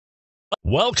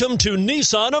Welcome to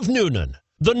Nissan of Newnan,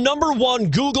 the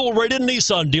 #1 Google-rated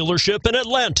Nissan dealership in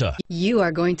Atlanta. You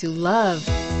are going to love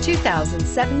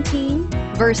 2017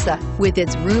 Versa. With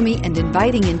its roomy and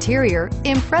inviting interior,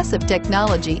 impressive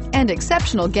technology, and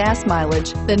exceptional gas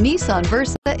mileage, the Nissan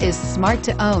Versa is smart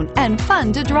to own and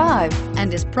fun to drive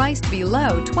and is priced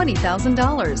below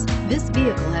 $20,000. This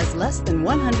vehicle has less than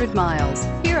 100 miles.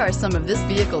 Here are some of this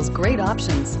vehicle's great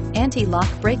options: anti-lock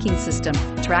braking system,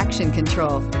 traction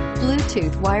control,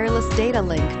 Bluetooth wireless data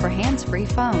link for hands-free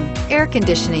phone, air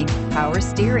conditioning, power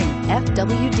steering,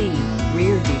 FWD,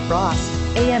 rear defrost,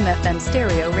 AM/FM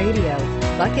stereo radio,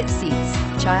 bucket seats,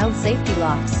 child safety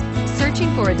locks. Searching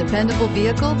for a dependable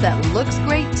vehicle that looks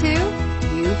great too?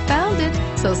 You found it,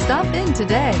 so stop in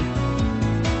today.